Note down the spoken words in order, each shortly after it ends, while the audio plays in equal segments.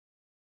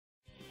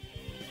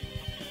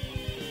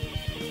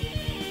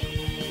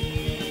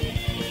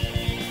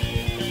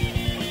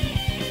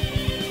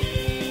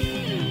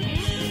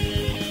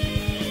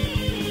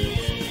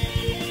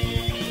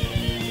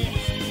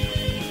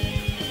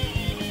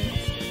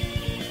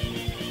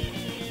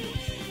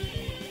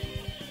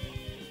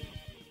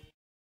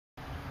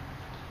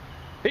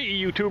Hey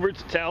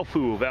YouTubers, it's Al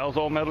Fu, Val's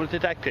All Metal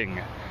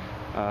Detecting.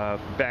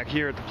 Back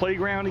here at the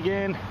playground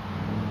again.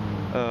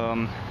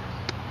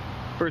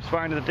 First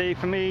find of the day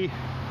for me,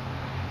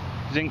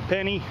 Zinc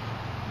Penny.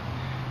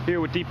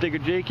 Here with Deep Digger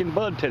Jake and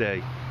Bud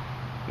today.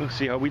 We'll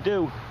see how we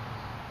do.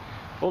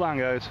 Hold on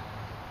guys.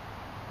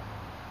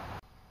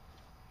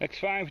 Next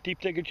find for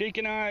Deep Digger Jake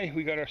and I,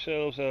 we got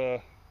ourselves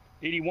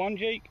 81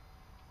 Jake.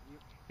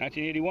 Yep.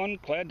 1981,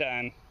 clad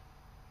diamond.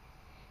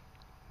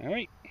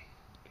 Alright.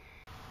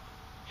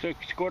 So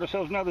scored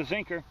ourselves another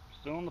zinker,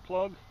 still in the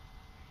plug.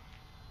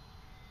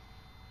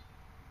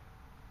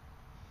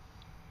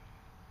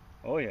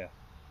 Oh yeah,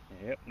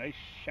 yep, nice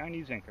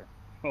shiny zinker.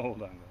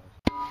 Hold on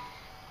guys.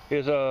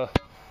 Here's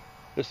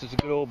this is a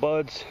good old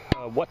Bud's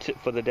what's it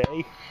for the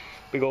day.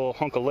 Big old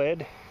hunk of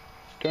lead.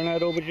 Turn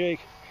that over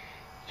Jake.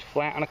 It's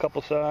flat on a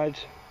couple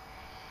sides.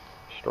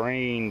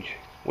 Strange,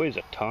 weighs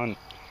a ton.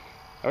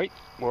 Alright,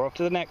 we're off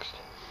to the next.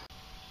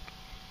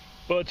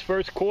 Bud's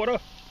first quarter.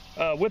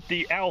 With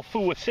the Al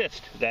Fu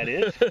assist, that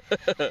is.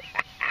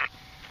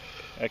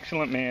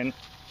 Excellent, man.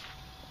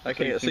 I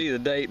can't see the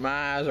date.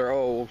 My eyes are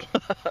old.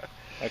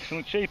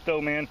 Excellent shape,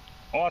 though, man.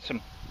 Awesome.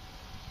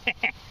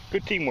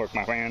 Good teamwork,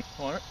 my man.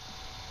 What?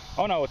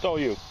 Oh, no, it's all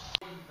you.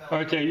 All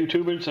right, there,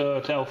 YouTubers.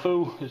 It's Al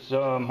Fu. It's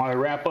my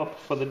wrap-up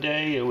for the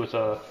day. It was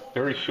a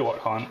very short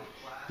hunt.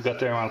 We got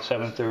there around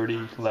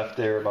 7:30. Left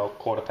there about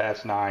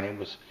 9:15. It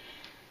was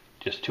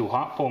just too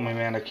hot for me,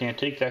 man. I can't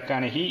take that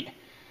kind of heat.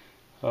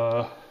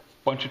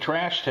 Bunch of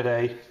trash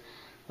today.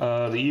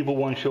 The evil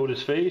one showed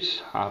his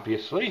face,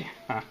 obviously.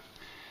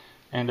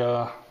 And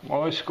all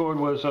I scored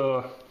was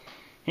a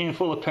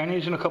handful of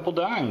pennies and a couple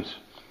dimes.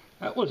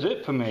 That was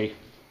it for me.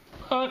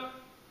 But,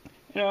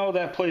 you know,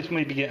 that place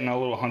may be getting a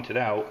little hunted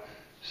out.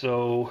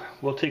 So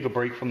we'll take a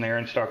break from there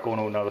and start going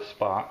to another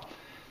spot.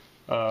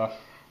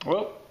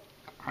 Well,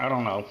 I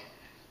don't know.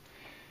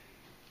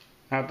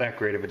 Not that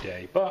great of a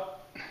day,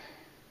 but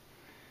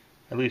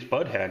at least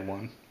Bud had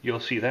one. You'll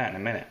see that in a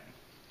minute.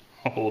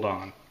 Hold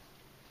on.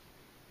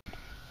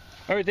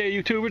 Alright there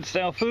YouTubers, it's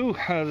Al Fu.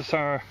 This is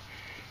our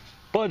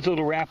Bud's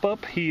little wrap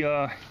up. He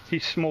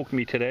smoked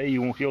me today.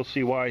 You'll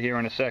see why here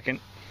in a second.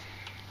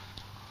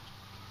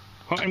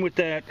 Hunting with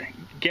that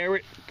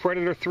Garrett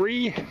Predator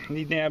 3.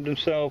 He nabbed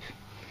himself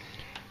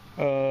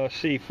 4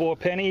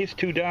 pennies,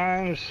 2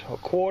 dimes, a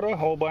quarter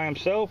all by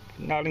himself,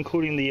 not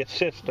including the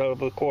assist of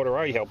the quarter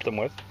I helped him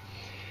with.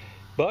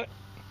 But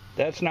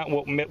that's not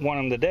what won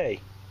him the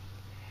day.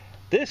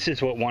 This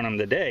is what won him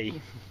the day.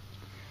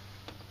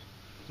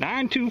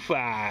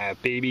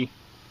 925, baby.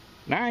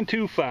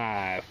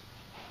 925.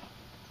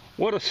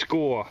 What a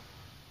score.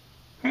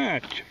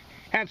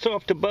 Hats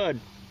off to Bud.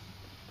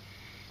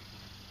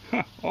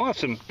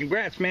 Awesome.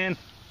 Congrats, man.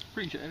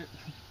 Appreciate it.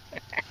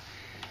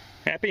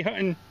 Happy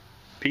hunting.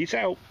 Peace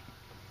out.